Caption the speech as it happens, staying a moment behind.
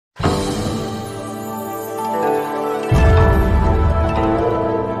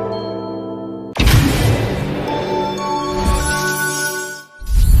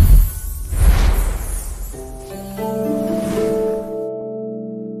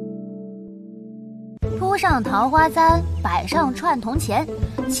上桃花簪，摆上串铜钱，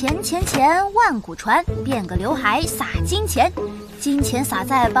钱钱钱万古传，变个刘海撒金钱，金钱撒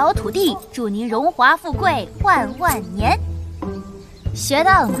在宝土地，祝您荣华富贵万万年。学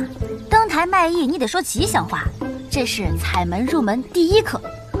到了吗？登台卖艺你得说吉祥话，这是彩门入门第一课，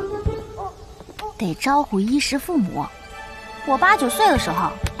得招呼衣食父母。我8、9岁的时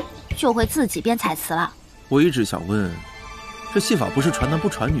候就会自己编彩词了。我一直想问，这戏法不是传男不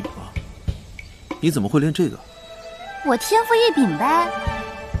传女吗？你怎么会练这个？我天赋异禀呗，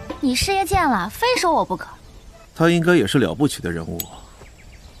你事业见了，非收我不可。他应该也是了不起的人物，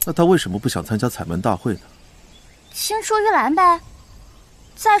那他为什么不想参加彩门大会呢？青出于蓝呗。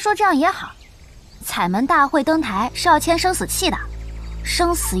再说这样也好，彩门大会登台是要签生死契的，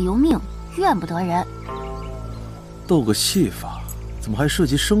生死由命，怨不得人。斗个戏法，怎么还涉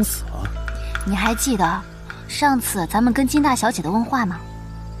及生死啊？你还记得上次咱们跟金大小姐的问话吗？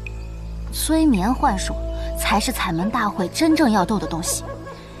催眠幻术才是彩门大会真正要斗的东西，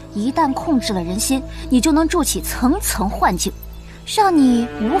一旦控制了人心，你就能筑起层层幻境，让你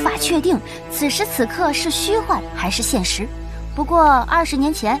无法确定此时此刻是虚幻还是现实。不过20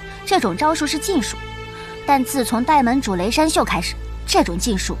年前这种招数是禁术，但自从戴门主雷山秀开始，这种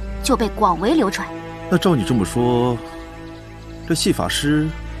禁术就被广为流传。那照你这么说，这戏法师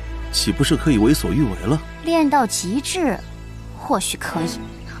岂不是可以为所欲为了？练到极致或许可以，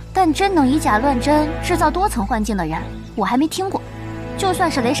但真能以假乱真制造多层幻境的人我还没听过。就算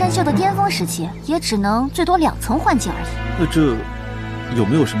是雷山秀的巅峰时期，也只能最多2层幻境而已。那这有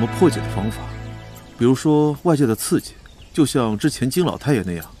没有什么破解的方法？比如说外界的刺激，就像之前金老太爷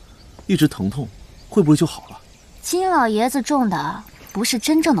那样，一直疼痛，会不会就好了？金老爷子中的不是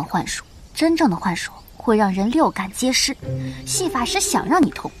真正的幻术，真正的幻术会让人六感皆失。戏法师想让你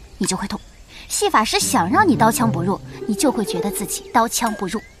痛，你就会痛；戏法师想让你刀枪不入，你就会觉得自己刀枪不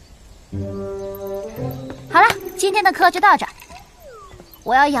入。好了，今天的课就到这儿，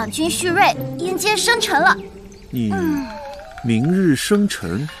我要养精蓄锐，迎接生辰了。你明日生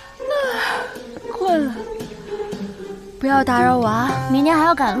辰？困了，不要打扰我啊，明天还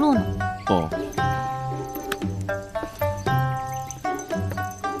要赶路呢。哦。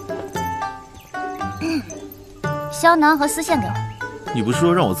胶囊和丝线给我。你不是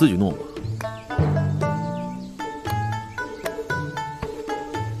说让我自己弄吗？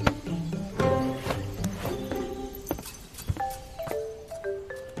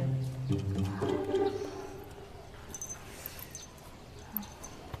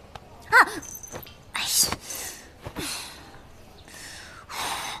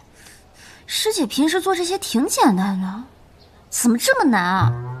师姐平时做这些挺简单的，怎么这么难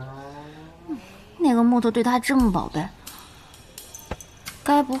啊？那个木头对她这么宝贝，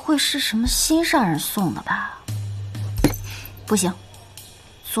该不会是什么心上人送的吧？不行，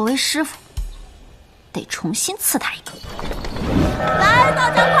作为师傅，得重新刺他一个。来，大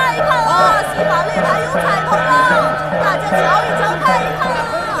家看一看啊，戏法擂台有彩头了，大家瞧一瞧，看一看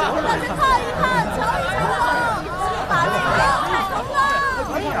啊，大家看一看，瞧一瞧啊，戏法擂台有彩头了。可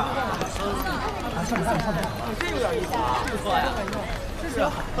以啊，这有点意思啊，不错呀，是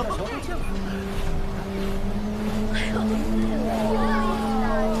啊。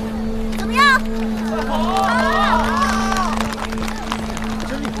怎么样？好！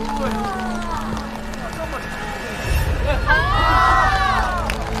真厉害！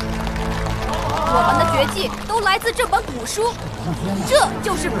我们的绝技都来自这本古书，这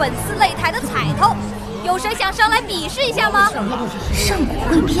就是本次擂台的彩头。有谁想上来比试一下吗？上古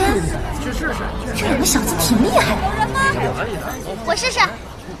汇编，去试试。这两个小子挺厉害的。有人吗？我试试。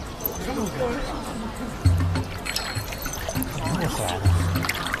太好了，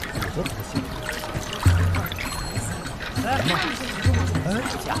我不行。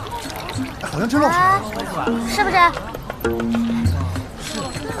好像真落水了，是不是？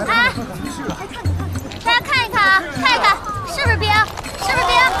哎，大家看一看啊，看一看，是不是冰？是不是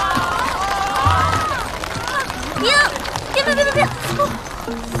冰？冰！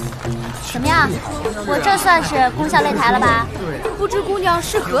怎么样？我这算是攻下擂台了吧？不知姑娘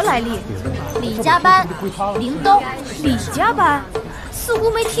是何来历？李家班，林东。李家班，似乎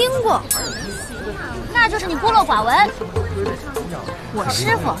没听过。那就是你孤陋寡闻。我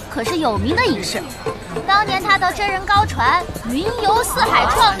师傅可是有名的隐士，当年他得真人高传，云游四海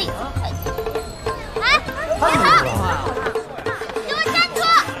创立。哎，别跑！给我站住！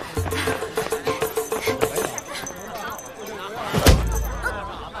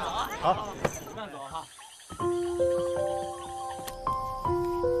好。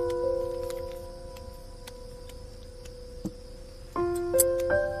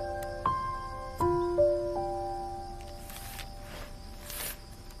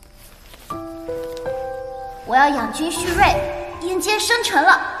我要养精蓄锐，迎接生辰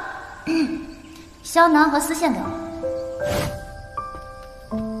了。香囊和丝线给我。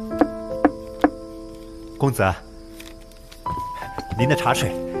公子，您的茶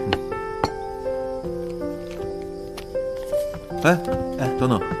水。哎，等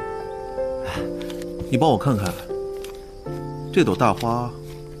等，你帮我看看，这朵大花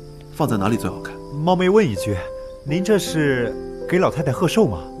放在哪里最好看？冒昧问一句，您这是给老太太贺寿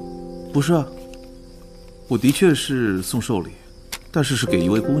吗？不是啊，我的确是送寿礼，但是是给一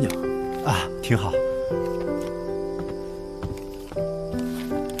位姑娘。啊，挺好。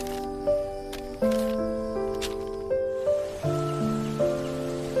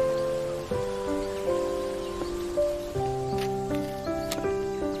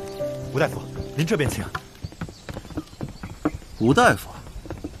吴大夫，您这边请。吴大夫，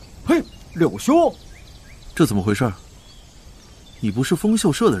嘿，柳兄，这怎么回事？你不是风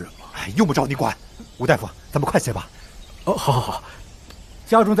秀社的人吗？哎，用不着你管。吴大夫，咱们快些吧。哦，好好好，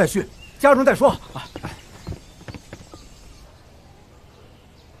家中再叙，家中再说。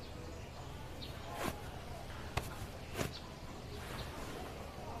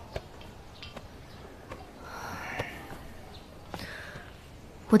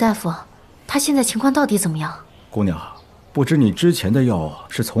吴大夫，他现在情况到底怎么样？姑娘，不知你之前的药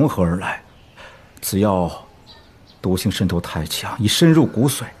是从何而来？此药毒性渗透太强，已深入骨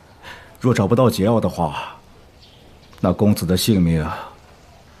髓。若找不到解药的话，那公子的性命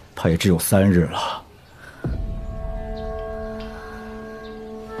怕也只有3日了。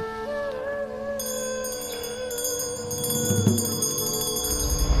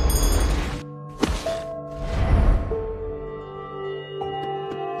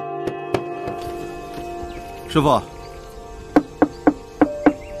师傅，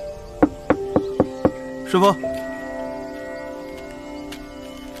师傅，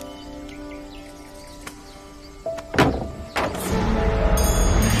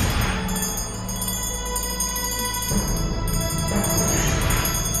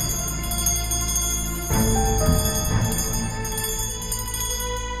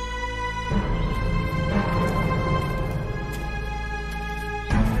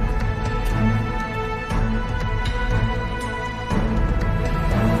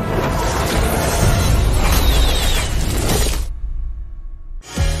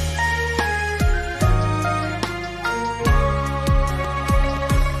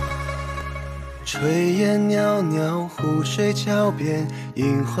炊烟袅袅，湖水桥边，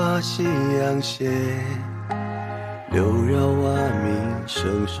樱花夕阳斜。柳绕蛙鸣，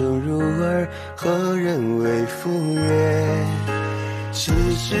声声入耳，何人为赴约？痴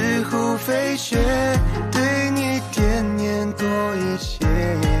痴忽飞雪，对你惦念多一些。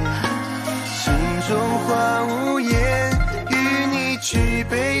心中话无言，与你举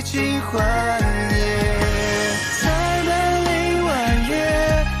杯尽欢颜。才满岭弯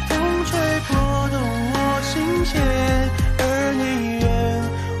月，风吹拨动我心弦。